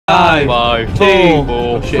5,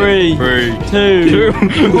 4, 3, 2, 1,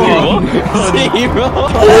 0.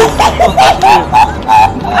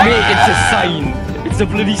 Mate, it's a sign. It's a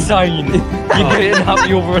bloody sign. You're getting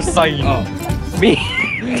happy over a sign. Oh. Me.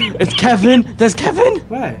 It's Kevin. There's Kevin.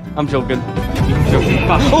 Where? I'm joking.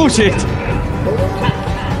 Bastard. Oh shit.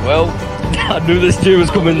 Well, I knew this day was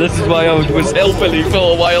coming. This is why I was hellbilly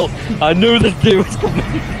for a while. I knew this day was coming.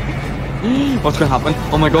 What's gonna happen?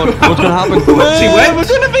 Oh my god. What's gonna happen? What's he went? We're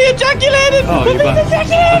gonna be ejaculated. Oh, you're back.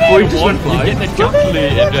 You're getting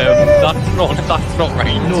ejaculated. That's not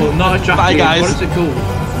right. No, not ejaculate. Bye, guys. What is it called?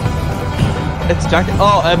 It's Jack.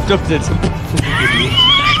 Oh, abducted.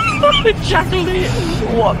 Ejaculated.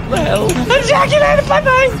 What the hell? Ejaculated. Bye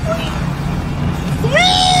bye.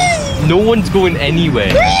 No one's going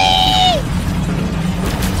anywhere.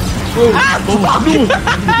 Oh,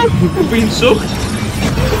 no. We're being sucked.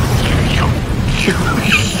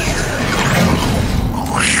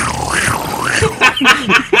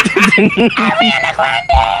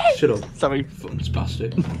 Shut up. Sorry. Fucking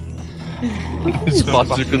spastic.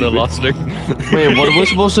 Spastic and elastic. Wait, what are we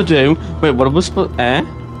supposed to do? Wait, what are we supposed? Eh?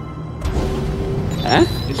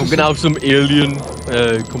 I'm gonna have some alien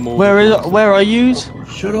come over. Where are you?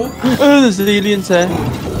 Shut up. Oh, there's the aliens there.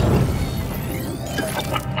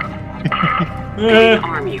 They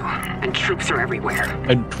arm you, and troops are everywhere.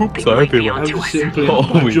 And troops They are might be everywhere. onto I'm us. simply Oh,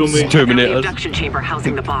 Jummy. it's Down the Terminators. abduction chamber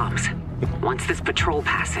housing the bombs. Once this patrol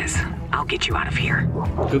passes, I'll get you out of here.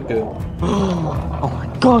 Good girl. Oh my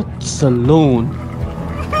god, Stallone.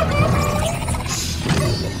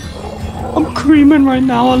 I'm creaming right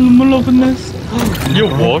now. I'm loving this. You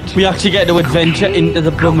what? We actually get to adventure into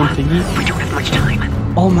the blooming thingy. We don't have much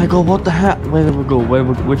time. Oh my god, what the heck? Where do we go?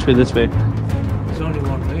 Which way? This way? There's only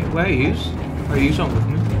one way. Where are you? Are you on with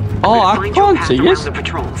me? Oh, I Find your can't path see around it. the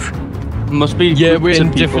patrols. Must be. Yeah, we're groups in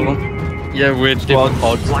of people. different. Yeah, we're in different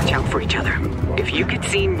pods. Watch out for each other. If you get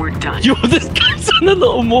seen, we're done. Yo, this guy's on a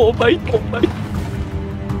little motorbike. Oh my.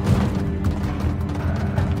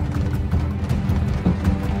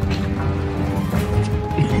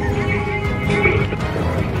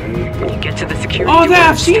 You get to the security Oh, there! door,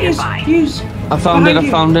 I've seen stand his. by. He's. I found it. I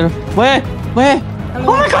found it. Where?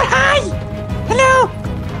 Hello. Oh my god! Hi! Hello!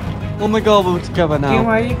 Oh my god, we're together Where now.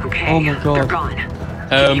 are you? Okay, Oh my God. they're gone.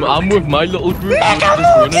 I'm with my little group. We're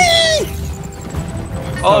just running.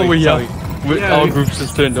 Oh, we sorry. Yeah, our we- group's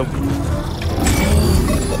just turned up.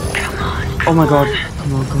 Oh my god.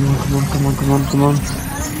 Come on.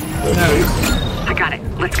 No. I got it.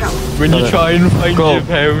 Let's go. When you try and find Go. your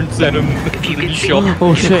parents in a If you bloody get shop. seen,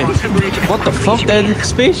 Oh shit. cross the bridge and What the I'll fuck? meet you They're there. the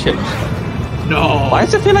spaceships. No. Why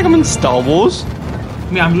does it feel like I'm in Star Wars? I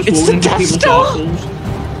mean, I'm just It's walking the into Death people's Star. assholes.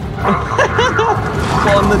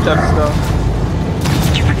 On the Death Star.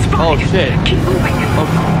 You've been spotted. Oh shit. Keep moving.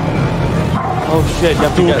 Oh shit, you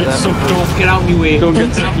have to Don't get get there. sucked up. Get out of my way. Don't get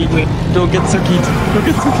Get out of my way. suckied. Don't get suckied. Don't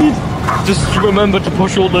get suckied. Just remember to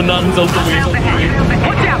push all the nans out the way. Miles ahead.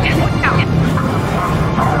 Watch out. Watch out.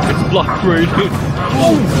 It's Black Friday.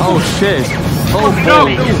 Oh shit. Oh No.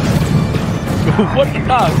 What the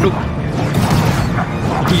heck? Look.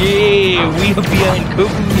 Yeah, we are behind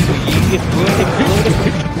curtains.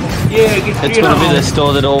 Yeah, get It's gonna be the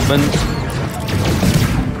store that opens.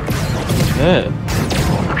 Yeah.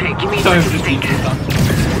 Okay, give me a Sorry, second to just think.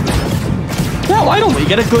 Yeah, why don't we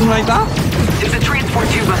get a gun like that? There's a transport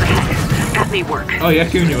tube up ahead. That may work. Oh yeah,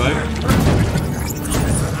 giving you out.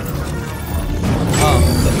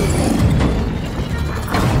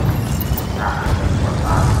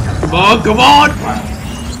 Come on!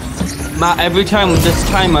 Matt, every time this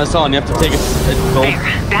timer's on, you have to take a go. There.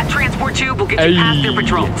 That transport tube will get you past their Hey.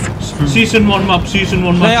 patrols. Season 1 map, Season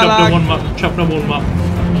 1 map, Play Chapter along. 1 map, Chapter 1 map.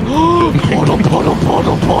 Portal.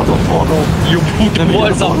 You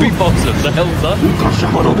what is that beatboxer? The hell is that?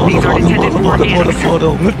 These are intended for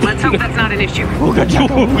organics. Let's hope that's not an issue.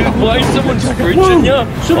 Why is someone screeching you?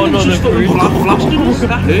 Someone's just fucking blasting us.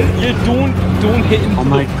 That hurt. You don't hit him. Oh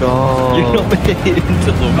my god. You're not hitting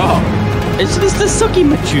into them. Oh, Is this the sucky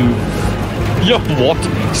machu? Yeah, what?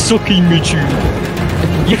 Sucky Michu.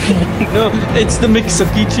 No, it's the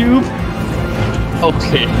McSucky tube.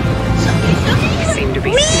 Okay. You seem to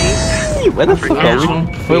be safe. Where the fuck are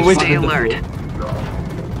we? Wait, Stay alert.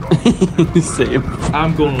 Same.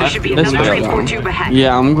 I'm going There left. should be Let's another go. transport tube ahead.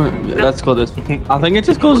 Yeah, I'm going. Let's go this. I think it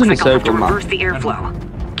just goes in a Looks like I'll have to circle, man. reverse the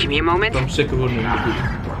airflow. Give me a moment. I'm sick of running.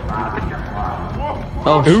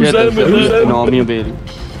 Oh Who's shit, that? there's Who's that? an army of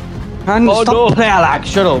aliens. And Oh, stop no. playing like,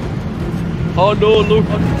 shut up. Oh no, look.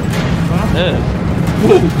 Yeah.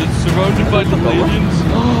 It's surrounded by the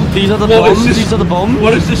aliens. These are the What is bombs, this? these are the bombs.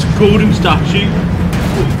 What is this golden statue?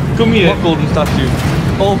 Come here. What golden statue?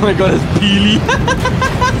 Oh my god, it's Peely.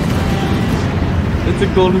 the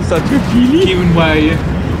golden statue of Genie. Kevin, where are you?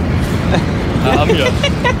 I'm here.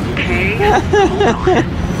 Okay, hold on.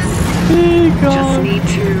 Just need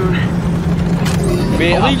to...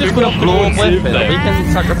 Mate, Are we just gonna blow up with it? We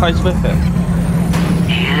can sacrifice with it.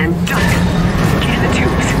 And done. Get in the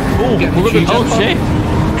tubes. Oh, Get we're the gonna Oh shit!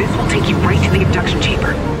 This will take you right to the abduction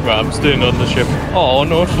chamber. Right, I'm staying on the ship. Oh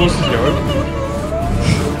no, it's supposed to zero.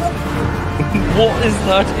 What is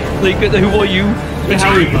that? Like, who are you? The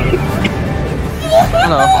Harry Potter.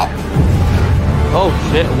 Hello. Oh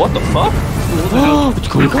shit! What the fuck? It's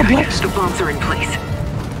Conan complex. The bombs are in place.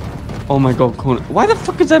 Oh my god, Conan. Why the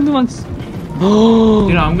fuck is everyone's?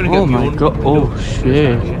 You know, I'm gonna get Oh my god! Oh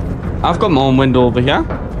shit! I've got my own window over here.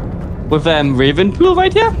 With Ravenpool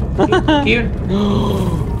right here. Kevin.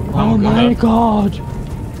 Oh my god!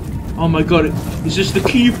 Oh my god, is this the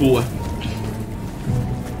keyboard?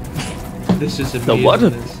 This is amazing. The what?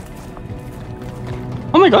 This.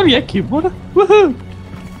 Oh my god! Yeah, keyboard. Woohoo!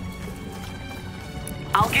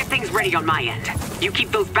 I'll get things ready on my end. You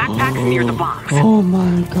keep those backpacks near the bombs. Oh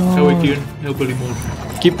my god! How are we doing? Nobody more.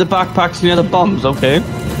 Keep the backpacks near the bombs, okay?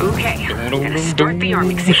 Okay, gonna start the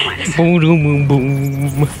arming sequence. Boom, boom, boom,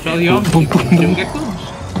 boom. Shall the arm? Didn't get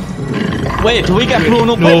guns. Wait, do we get blown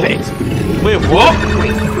up No. with it? Wait, what?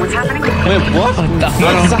 Wait, what's happening? Wait, what? I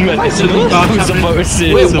Sacrificing us? was about to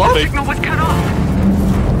say Wait, what? something. Signal was cut off.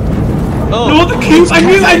 Oh. No, the cube! I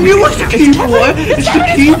knew it was the keyboard! It's the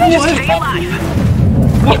Just keyboard! stay alive.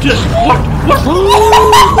 What?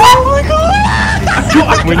 Oh my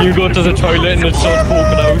god! When you go to the toilet and it starts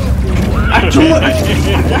poking out. I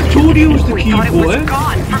told you it was the We thought it was keyboard!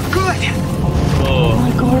 gone for good. Oh.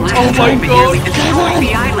 Let's Oh my hope it God, nearly destroyed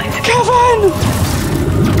the island. Kevin!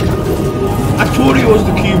 I told you it was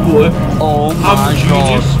the keyboard! Oh I'm my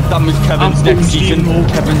god. genius. That means Kevin's I'm next fucking season.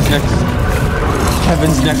 genius.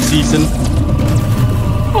 Kevin's next season.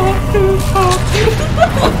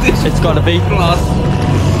 This It's gotta be. class.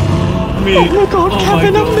 Me. Oh my god, Oh my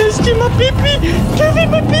Kevin, I God. missed you, my pee-pee! Kevin,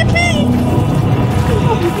 my pee-pee!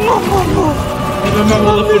 I remember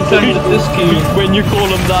all the fun times at this game. When you call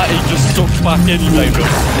him that, he just sucks back in like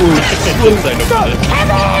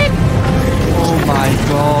Kevin! Oh my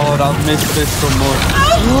god, I've missed this so much.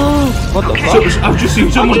 What the fuck? So, I've just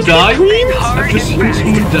seen someone die. I've just seen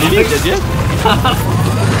someone die. Did you?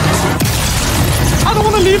 I don't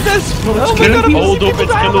want to leave this! No, it's Oh my killing god, I'm people. Hold up,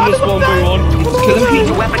 it's killing us one by one. It's killing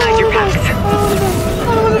people. Weaponize your packs. I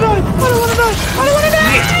don't want to die! I don't want to die! I don't want to die!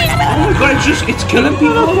 Oh my god, it's killing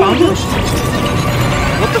people around us.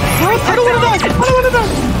 What the fuck? I don't want to die! I don't want to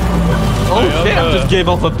die! Oh shit, I just gave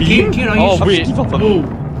off a beam. Keen, Oh, I wait. Give off a Oh,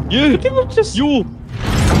 You! just... You!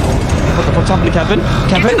 What the fuck's happening, Kevin?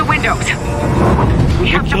 Get to Kevin? the windows. We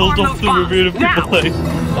have to Killed harm off those the bombs remaining people now. like.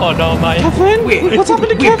 Oh no, mate. Kevin? wait, What's happening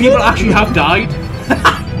to wait, Kevin? people actually have died.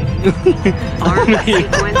 Arming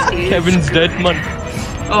sequence is Kevin's dead, man.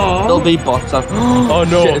 There'll Oh, be bots. Oh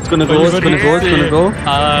no. Shit, it's gonna go, Are you it's gonna ready? go, it's gonna go.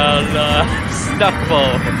 And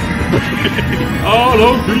snapball. all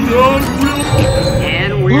of the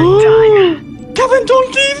and we're done. Kevin,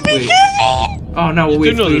 don't leave me, Wait. Kevin! Oh no, we'll wait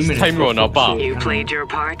You know 3 there's minutes. timer on our bar. You played your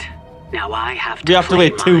part. Now I have to. We have to play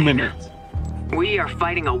wait 2 mine. minutes. We are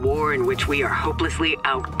fighting a war in which we are hopelessly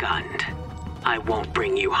outgunned. I won't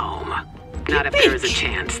bring you home. Not if there is a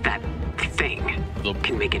chance that thing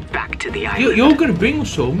can make it back to the island. You're gonna bring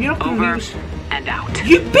us home. You're not gonna Over leave us. and out.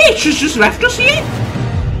 You bitch has just left us here.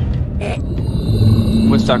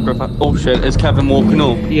 We're sacrificed. Oh shit, is Kevin walking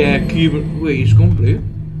up? Yeah, Cuban. Wait, he's gone blue.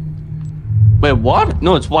 Wait, what?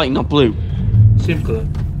 No, it's white, not blue. Same colour.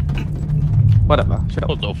 Whatever. Shut up.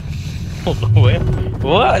 Hold up. Hold on, wait.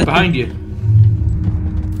 What? Behind you.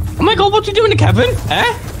 Oh my god, what's he doing to Kevin?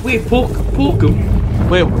 Eh? Wait, poke him.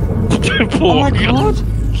 Wait. Oh my god.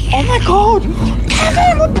 Oh my god.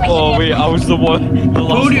 Kevin, what the Oh wait, I was the one. The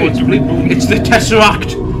last Told you one it's to blue. reboot. It's the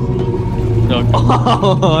Tesseract. No,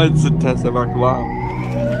 Oh, it's a Tesseract, wow.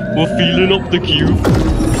 we're feeling up the cube.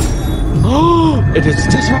 Oh, it is a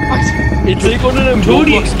Tesseract. It's like one of them Told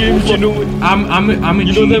you. Roblox games, you know. I'm a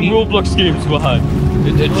You know them genie. Roblox games we had.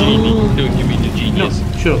 A genie. Don't you mean a No, genius?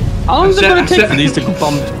 sure. How long is it I gonna said- take for these to go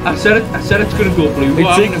bombed? I said it's gonna go blue. What It's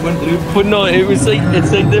happened? like- It went blue. But no, it's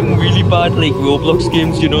like them really bad like Roblox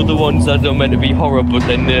games. You know the ones that are meant to be horror, but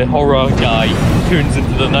then the horror guy turns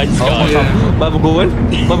into the nice guy. yeah. Where we're going?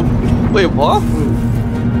 Wait, what?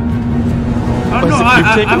 Oh Where's no, the cube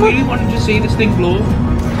I taking really wanted to see this thing blow.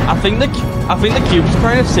 I think the cube's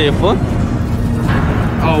kind of safer.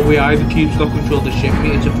 Oh, we are. The cube's got control of the ship,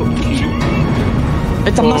 mate. It's a fucking cube.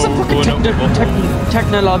 It's a massive fucking going up.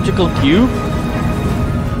 technological cube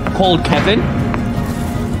called Kevin.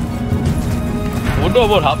 I wonder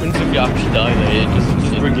what happens if you actually die there. It just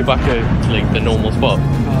just bring you back to like the normal spot.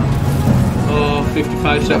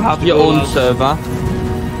 55 You seconds. have to your go, own lads. server.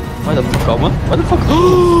 Why the fuck am I? Why the fuck?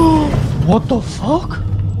 What the fuck?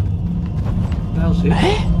 What the hell's it?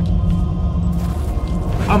 Eh?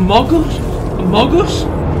 Among Us?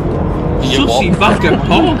 Yeah, Sussy what? back at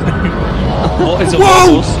Pong. What is a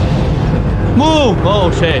Whoa! boss? Move!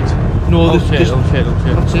 Oh shit! No, Oh this, shit! this, Oh shit! Oh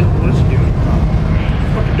shit! That's it. What is it doing?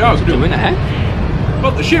 What the dog doing? Doing eh?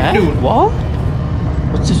 What the ship Eh? doing? What?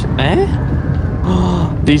 What's this? Eh?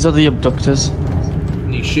 These are the abductors.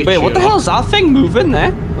 Need shit Wait, what the shit hell is that thing moving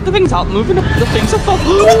there? What the thing's that moving? The things are fucking.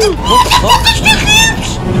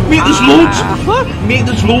 Mate, there's loads. What? Mate,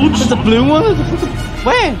 there's loads. There's a blue one.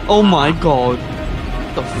 Where? Oh my god!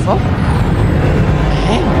 What the fuck?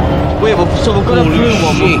 Eh? Wait, so we've got a Holy blue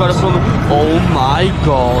one. We've shit. got a blue one. Oh my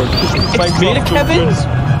god! Wait, made a Kevin's?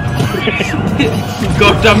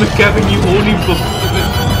 God damn it, Kevin, you only fuck.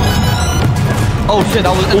 Oh shit!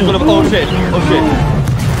 That was gonna. Oh shit! Oh shit!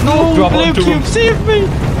 No, Drop blue onto cube, him. save me!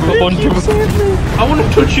 Blue onto cube, him. save me! I want to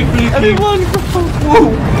touch you, please. Everyone, whoa!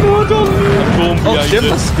 No, don't leave! Boom, Oh yeah, shit! you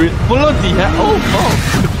My did. screen. Bloody hell! Oh fuck!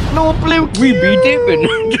 No blue cube. We beat David.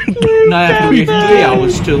 Now I have to wait 3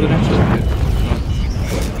 hours till the next one.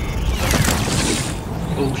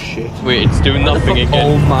 Oh shit. Wait, it's doing nothing Oh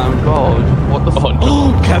again. my god! What the fuck? no.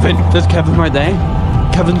 Oh, Kevin! There's Kevin right there.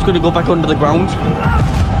 Kevin's gonna go back under the ground.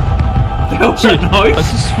 That was that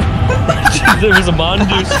noise. There was a man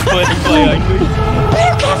just playing behind me.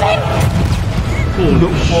 Holy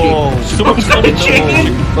Whoa! shit. What's that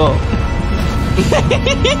chicken? Oh.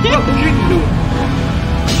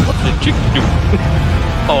 What's the chicken doing? The chicken do.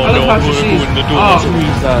 Oh I love no, how she we're sees. going the door. Oh.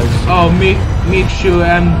 Jesus! Oh, make sure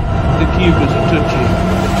the cube doesn't touch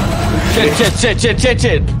Shit!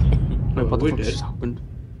 Wait, what the We're fuck dead. just happened?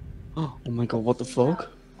 Oh my god! What the fuck?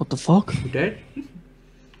 What the fuck? you. Dead?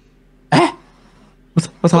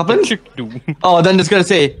 What's happened? Chicken do. Oh, then it's gonna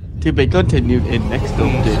say to be continued in next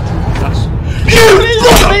update. That's.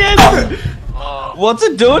 What's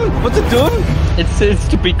it done? What's it done? It says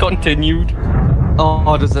to be continued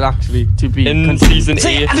Oh, does it actually to be in continued? season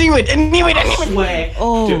 8. I knew it! Swear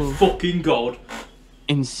Oh. to fucking God.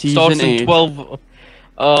 In season Starts in 8. 12.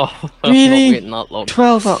 Oh, I'm Really? not waiting that long.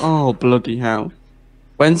 12. Oh, bloody hell!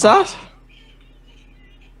 When's that?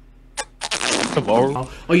 Tomorrow.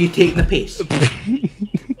 Are you taking the piss?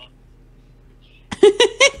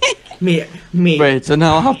 mate. Wait, so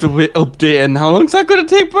now I have to wait update. And how long's that gonna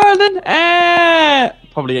take, Brandon?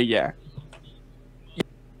 Probably a year.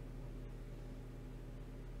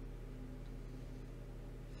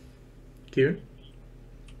 Kieran?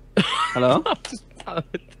 Hello?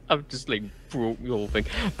 I've just like broke the whole thing.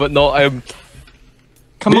 But no,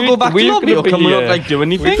 Can we go back to we're lobby gonna or can we be, not like do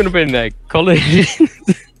anything? We're gonna be in college.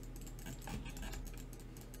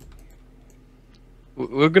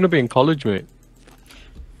 We're gonna be in college, mate.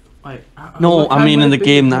 No, I mean in the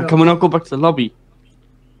game now. Can we not go back to the lobby?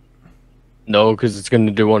 No, because it's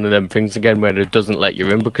gonna do one of them things again where it doesn't let you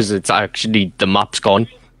in because it's actually the map's gone.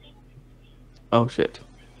 Oh shit.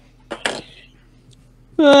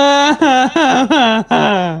 And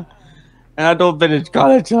I don't finish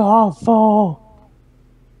college till 4:30.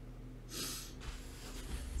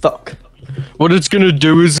 Fuck. What it's gonna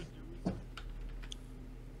do is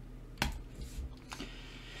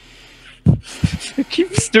it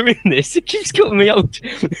keeps doing this. It keeps cutting me out.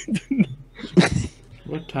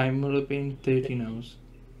 What time will it be in 13 hours?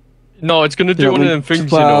 No, it's gonna do one of them things,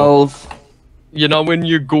 12. you know when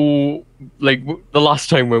you go, like, the last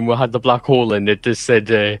time when we had the black hole and it just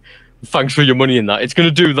said, thanks for your money and that, it's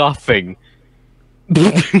gonna do that thing.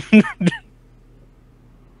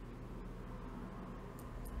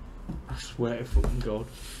 I swear to fucking God.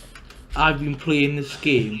 I've been playing this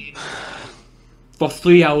game for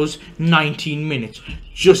 3 hours, 19 minutes,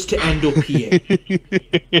 just to end up here.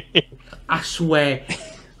 I swear.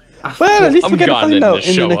 Well, at least I'm we're gonna going find in out the in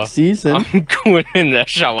the shower. next season. I'm going in the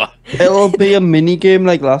shower. It'll be a mini game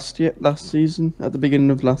like last season, at the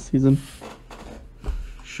beginning of last season.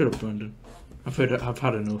 Shut up, Brandon. I've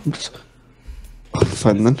had enough.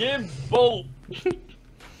 Fun then. Game full.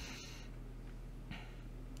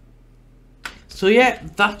 So yeah,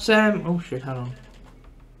 that's oh shit, hang on.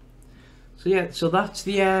 So yeah, so that's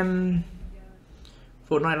the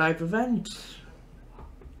Fortnite live event.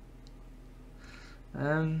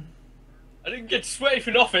 I didn't get sweaty for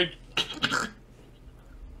nothing.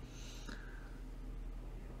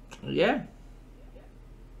 Yeah.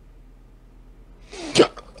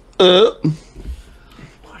 I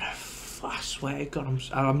swear to God,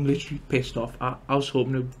 I'm literally pissed off. I was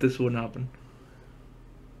hoping this wouldn't happen.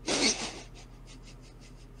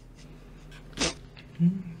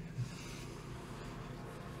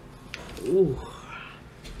 Ooh.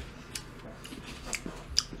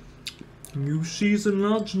 New season,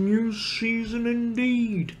 lads. New season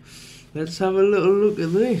indeed. Let's have a little look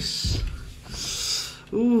at this.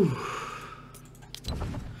 Ooh.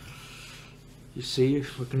 You see,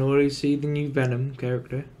 I can already see the new Venom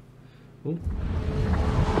character. Ooh.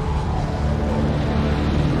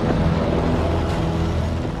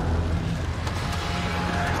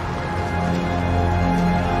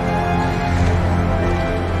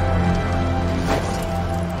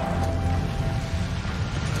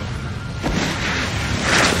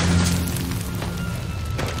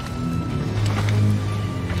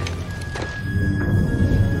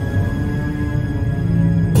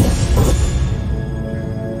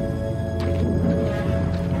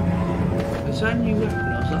 Is that a new weapon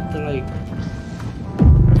or is that the like...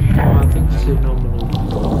 Oh, I think it's a normal...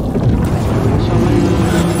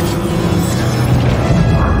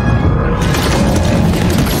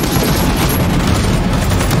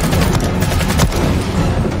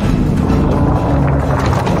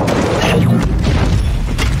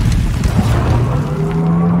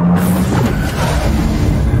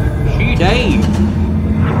 She died!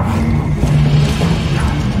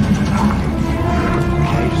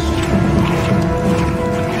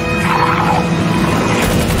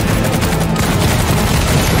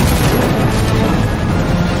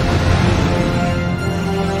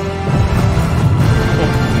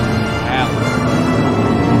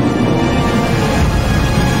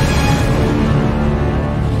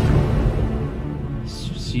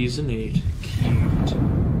 Season 8. Cute.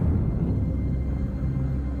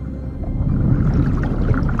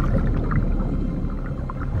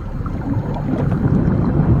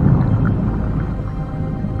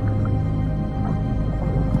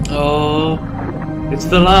 Oh, it's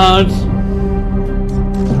the lads.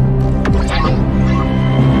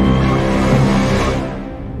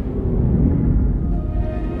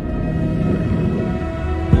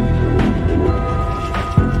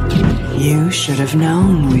 You should have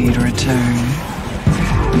known we'd return.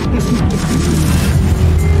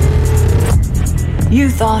 You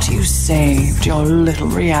thought you saved your little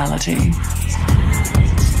reality.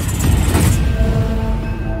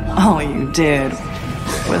 All you did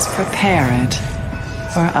was prepare it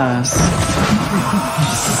for us.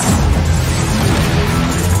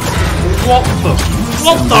 What the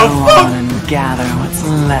Go fuck? on and gather what's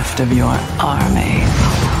left of your army.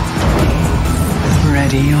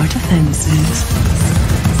 Ready your defenses.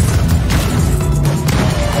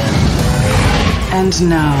 And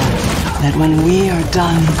know that when we are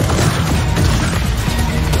done,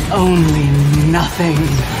 only nothing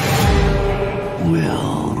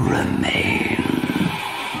will remain.